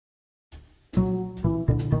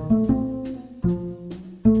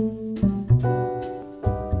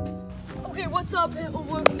up, and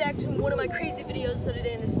welcome back to one of my crazy videos. So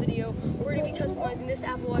today in this video, we're going to be customizing this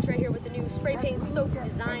Apple Watch right here with the new spray paint soap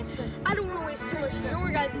design. I don't want to waste too much of your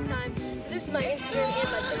guys' time, so this is my Instagram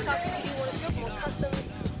and my TikTok. If you do want to see more customs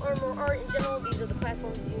or more art in general, these are the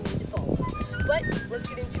platforms you need to follow. But let's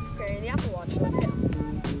get into preparing the Apple Watch. Let's go.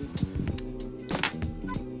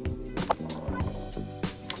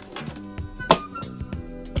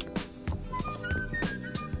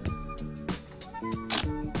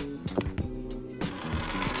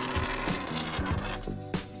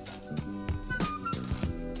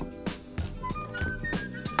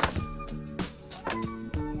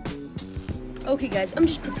 Okay guys, I'm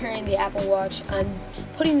just preparing the Apple Watch. I'm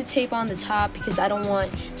putting the tape on the top because I don't want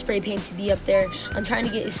spray paint to be up there. I'm trying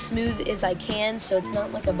to get as smooth as I can so it's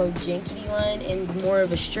not like a bojankety line and more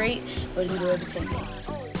of a straight, but enjoy the tape.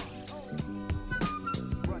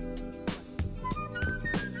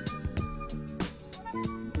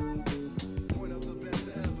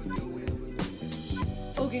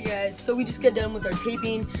 Okay guys, so we just got done with our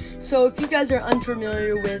taping. So if you guys are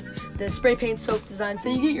unfamiliar with the spray paint soap design, so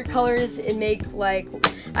you get your colors and make, like,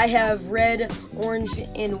 I have red, orange,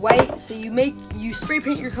 and white. So you spray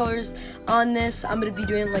paint your colors on this. I'm gonna be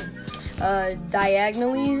doing like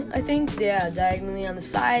diagonally, I think. Yeah, diagonally on the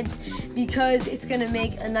sides, because it's gonna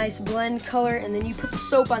make a nice blend color. And then you put the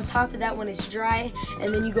soap on top of that when it's dry,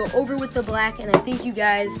 and then you go over with the black. And I think you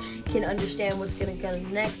guys can understand what's gonna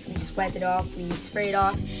come next. We just wipe it off, we spray it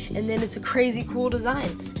off, and then it's a crazy cool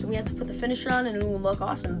design. And we have to put the finisher on and it will look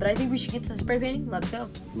awesome. But I think we should get to the spray painting. Let's go.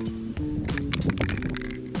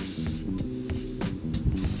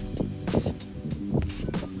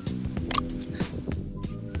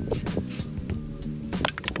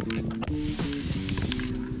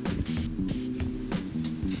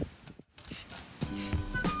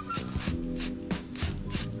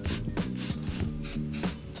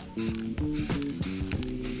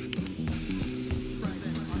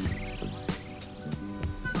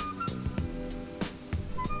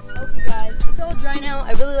 Okay guys, it's all dry now.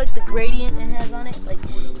 I really like the gradient it has on it. Like,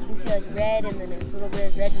 you can see like red, and then there's a little bit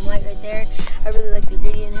of red and white right there. I really like the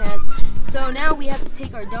gradient it has. So now we have to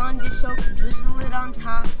take our Dawn dish soap, drizzle it on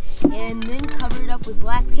top, and then cover it up with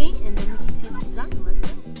black paint, and then we can see the design. Let's go.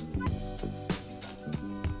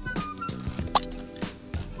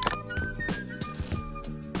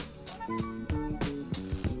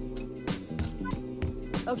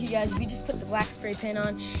 Okay guys, we just put the black spray paint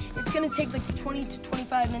on. It's gonna take like 20 to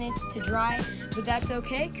 25 minutes to dry, but that's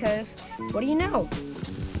okay, cause what do you know?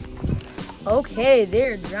 Okay,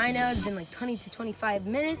 they're dry now. It's been like 20 to 25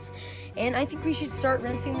 minutes, and I think we should start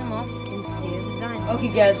rinsing them off and see the design. Okay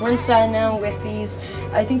guys, we're inside now with these.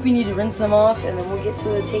 I think we need to rinse them off, and then we'll get to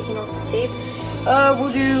the taking off the tape.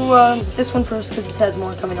 We'll do this one first because it has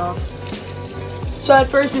more coming off. So at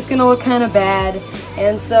first it's gonna look kind of bad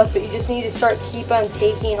and stuff, but you just need to keep on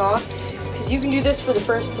taking off, because you can do this for the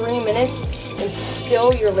first 3 minutes and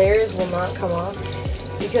still your layers will not come off,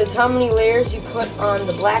 because how many layers you put on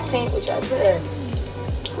the black paint, which I put a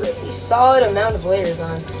pretty solid amount of layers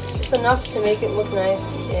on, just enough to make it look nice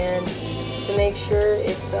and to make sure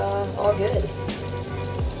it's all good.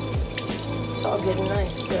 It's all good and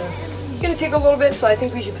nice. It's gonna take a little bit, so I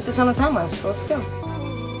think we should put this on a time lapse. So let's go.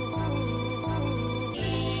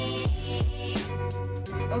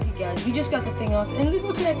 Okay guys, we just got the thing off, and it's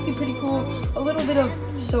looking actually pretty cool. A little bit of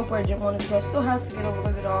soap where I didn't want it to. I still have to get a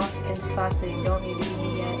little bit off in spots that you don't need to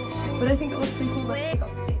be yet, but I think it looks pretty cool. Let's take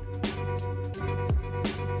off the tape.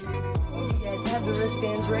 Okay guys, I have the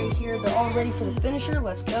wristbands right here. They're all ready for the finisher.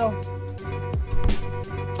 Let's go.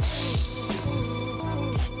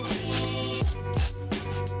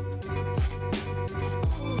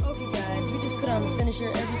 Okay guys, we just put on the finisher.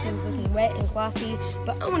 Everything's looking wet and glossy,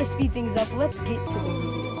 but I want to speed things up. Let's get to the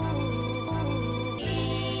video.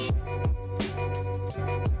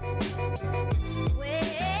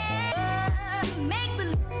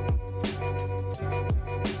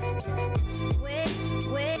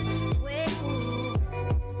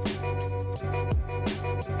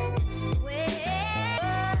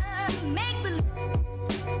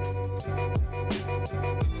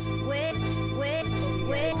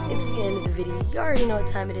 It's the end of the video. You already know what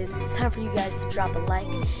time it is. It's time for you guys to drop a like,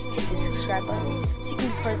 hit the subscribe button so you can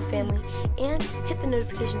be part of the family, and hit the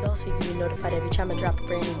notification bell so you can be notified every time I drop a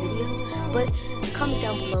brand new video. But comment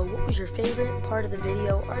down below what was your favorite part of the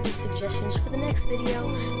video, or just suggestions for the next video.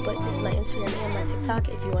 But this is my Instagram and my TikTok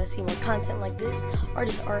if you want to see more content like this, or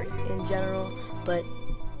just art in general. But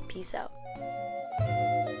peace out.